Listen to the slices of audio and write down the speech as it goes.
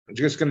I'm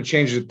just going to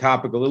change the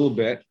topic a little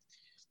bit.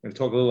 I'm going to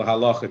talk a little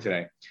halacha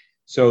today.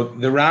 So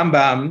the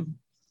Rambam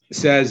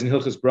says in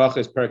Hilchos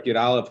Brachos, Perek Yud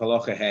Aleph,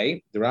 halacha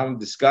hey, the Rambam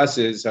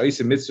discusses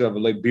ha'isa mitzvah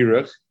v'lo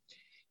biruch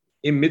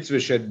im mitzvah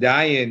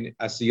shadayin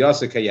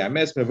asiyasa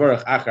kayames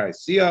mevarach achar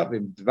asiyah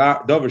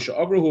v'davar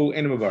she'avruhu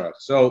ein mevarach.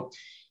 So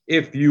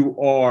if you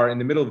are in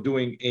the middle of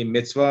doing a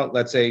mitzvah,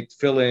 let's say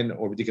tefillin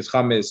or b'dikas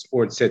chametz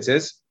or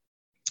tzitzis,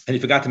 and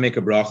you forgot to make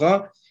a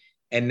bracha,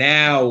 and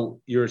now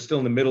you're still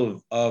in the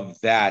middle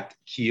of that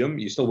kiyum,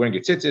 you're still wearing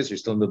your tzitzis, you're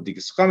still in the middle of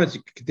b'dikas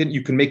chametz,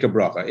 you can make a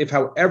bracha. If,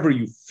 however,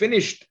 you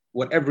finished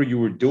whatever you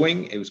were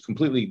doing, it was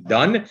completely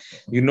done,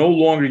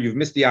 you've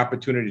missed the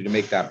opportunity to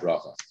make that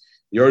bracha.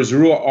 The Or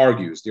Zarua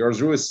argues. The Or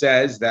Zarua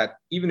says that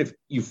even if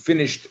you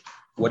finished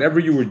whatever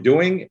you were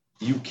doing,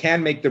 you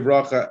can make the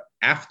bracha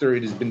after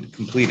it has been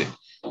completed.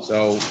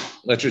 So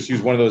let's just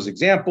use one of those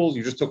examples.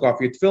 You just took off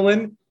your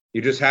tefillin,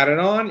 you just had it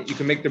on, you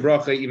can make the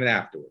bracha even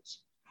afterwards.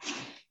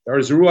 The Or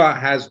Zarua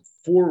has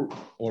four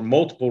or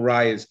multiple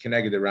rayas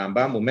connected to the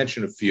Rambam. We'll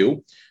mention a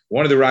few.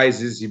 One of the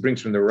rayas he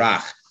brings from the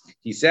Rach.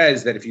 He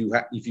says that if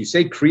you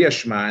say Kriya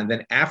Shema and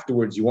then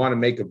afterwards you want to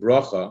make a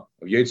bracha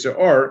of Yetzer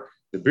Or,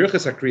 the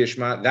Brachos HaKriya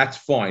Shema, that's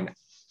fine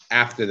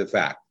after the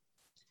fact.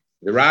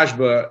 The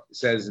Rashba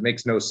says it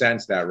makes no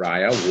sense, that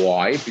raya.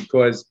 Why?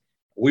 Because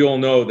we all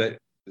know that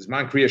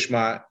Zman Kriya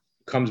Shema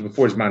comes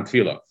before Zman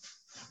Tefillah.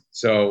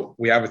 So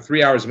we have a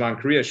 3 hours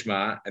Zman Kriya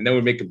Shema, and then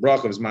we make a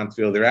bracha of Zman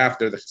Tefillah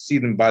thereafter. The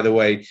Chassidim, by the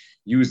way,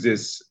 use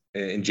this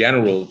in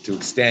general to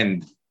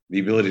extend the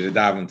ability to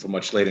daven until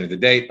much later in the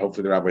day.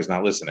 Hopefully the rabbi is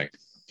not listening.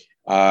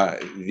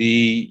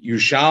 The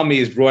Yerushalmi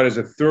is brought as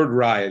a third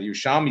raya. The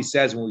Yerushalmi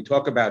says when we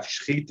talk about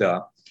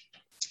shechita,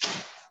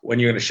 when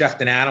you're going to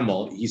shecht an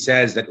animal, he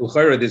says that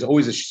there's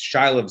always a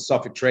shaila of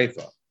safek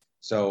treifa.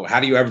 So how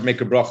do you ever make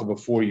a bracha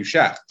before you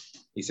shecht?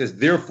 He says,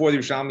 therefore, the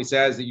Yerushalmi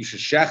says that you should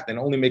shecht and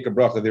only make a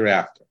bracha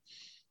thereafter.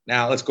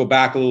 Now, let's go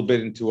back a little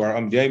bit into our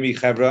Amdiyami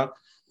Chevra.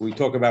 We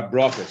talk about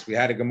brachos. We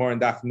had a Gemara in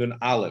Daf Nun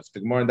Aleph. The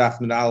Gemara in Daf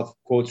Nun Aleph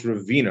quotes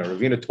Ravina.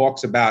 Ravina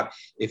talks about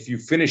if you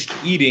finished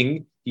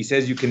eating, he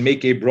says you can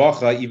make a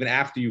bracha even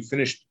after you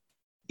finished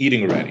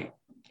eating already.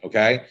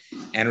 Okay?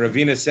 And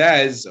Ravina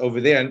says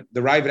over there, and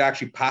the Ravid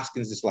actually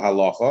paskins this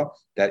lahalacha,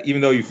 that even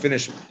though you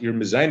finish your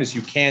mezainis,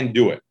 you can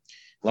do it.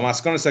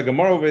 Lamaskana said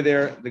Gemara over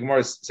there, the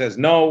Gemara says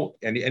no,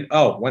 and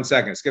 1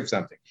 second, skip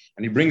something.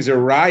 And he brings a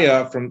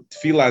raya from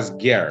Tfilas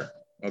Ger.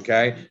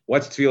 Okay?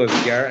 What's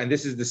Tfilas Ger? And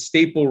this is the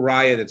staple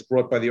raya that's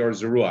brought by the Or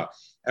Zarua.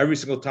 Every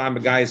single time a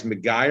guy is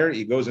megayer,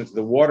 he goes into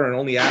the water, and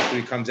only after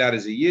he comes out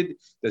as a yid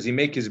does he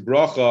make his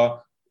bracha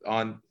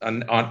on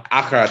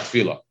achar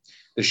tefillah.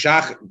 The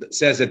Shach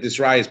says that this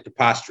raya is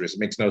preposterous. It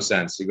makes no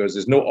sense. He goes,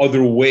 there's no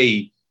other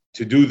way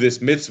to do this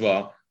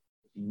mitzvah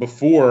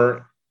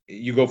before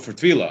you go for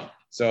tefillah.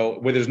 So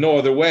where there's no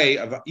other way,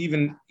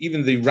 even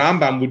the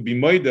Rambam would be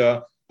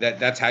moida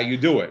that's how you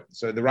do it.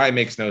 So the raya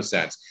makes no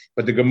sense.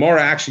 But the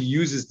Gemara actually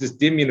uses this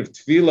dimyan of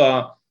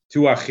tefillah to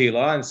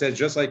achila and says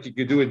just like you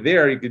could do it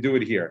there, you could do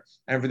it here.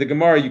 And for the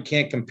Gemara, you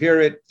can't compare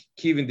it.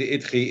 Kivin de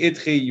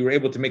itchi, you were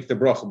able to make the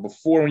bracha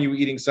before when you were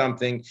eating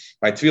something.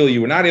 By tefillah,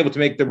 you were not able to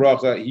make the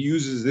bracha. He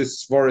uses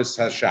this svaris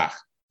hashach.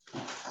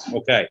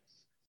 Okay,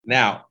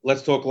 now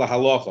let's talk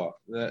lahalacha.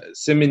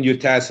 Simin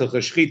yutas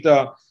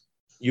shchita,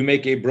 you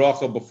make a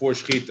bracha before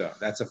shchita.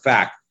 That's a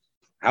fact.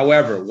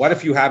 However, what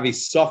if you have a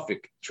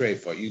suffik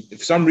treifa? If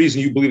for some reason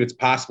you believe it's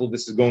possible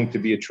this is going to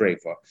be a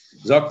treifa.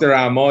 Zakter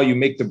Amah, you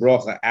make the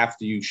bracha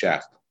after you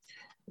shach.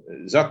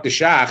 Zak the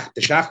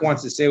Shach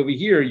wants to say over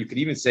here, you could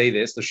even say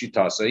this, the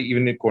Shitasa,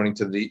 even according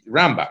to the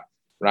Rambam,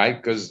 right?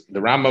 Because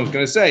the Rambam is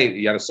going to say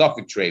you had a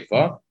suffik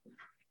treifa,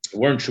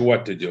 weren't sure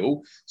what to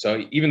do.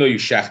 So even though you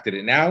shachted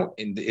it now,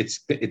 and it's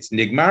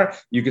nigmar,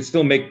 you could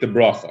still make the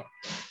bracha.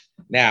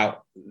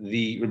 Now,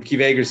 the Reb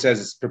Kiva Eger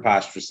says it's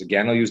preposterous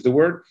again. I'll use the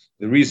word.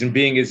 The reason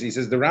being is he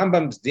says the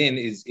Rambam's din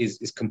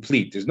is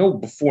complete. There's no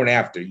before and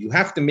after. You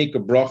have to make a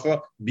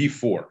bracha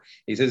before.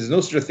 He says there's no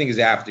such a thing as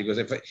after. He goes,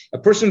 if a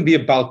person would be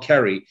a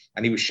balkari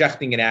and he was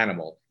shechting an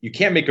animal, you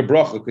can't make a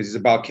bracha because he's a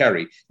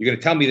balkari. You're going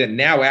to tell me that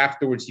now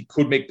afterwards he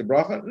could make the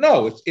bracha?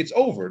 No, it's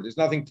over. There's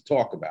nothing to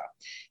talk about.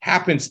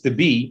 Happens to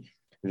be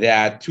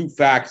that two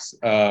facts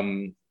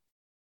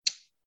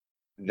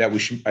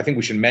that I think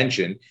we should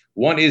mention.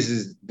 One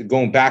is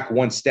going back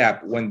one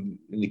step. When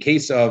in the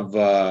case of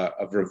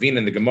Ravina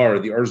and the Gemara,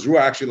 the Or Zarua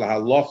actually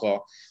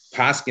lahalacha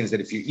paskins that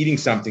if you're eating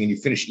something and you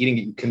finish eating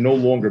it, you can no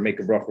longer make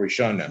a bracha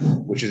rishona,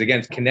 which is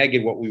again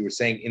connected what we were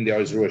saying in the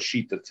Or Zarua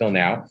shita till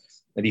now.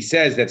 And he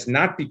says that's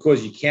not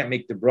because you can't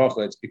make the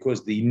bracha; it's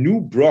because the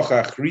new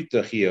bracha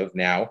achrita chiyuv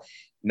now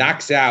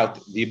knocks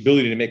out the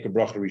ability to make a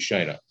bracha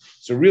rishona.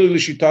 So really,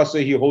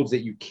 l'shitasa he holds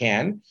that you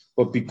can,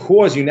 but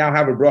because you now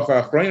have a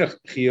bracha achrona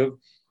chiyuv,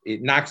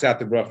 it knocks out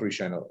the bracha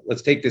rishona.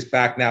 Let's take this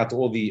back now to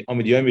all the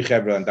Amid Yomi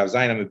Chevra and Dav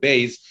Zayin Amid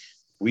Beis.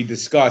 We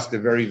discussed a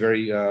very,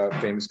 very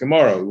famous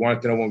Gemara. We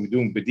wanted to know when we're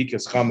doing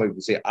Bedikas Chama, we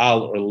say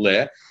al or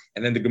le.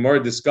 And then the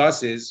Gemara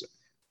discusses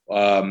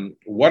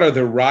what are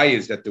the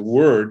rayas that the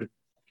word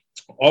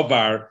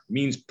ovar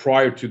means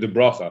prior to the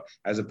bracha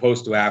as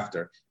opposed to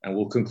after. And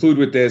we'll conclude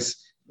with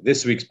this.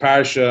 This week's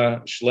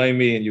parsha,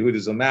 Shlomi and Yehuda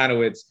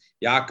Zalmanowitz,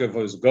 Yaakov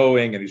was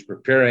going and he's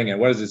preparing. And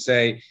what does it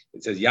say?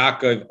 It says,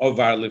 Yaakov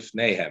ovar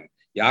lifnehem.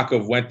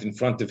 Yaakov went in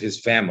front of his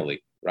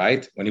family,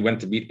 right? When he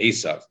went to meet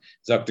Esav.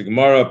 Zok the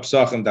Gemara,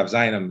 Psachim, Dav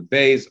Zayin,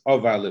 Beis,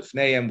 ovar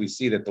lifnehem. We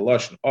see that the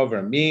Lashon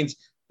over means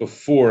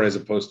before as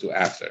opposed to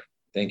after.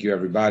 Thank you,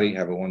 everybody.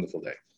 Have a wonderful day.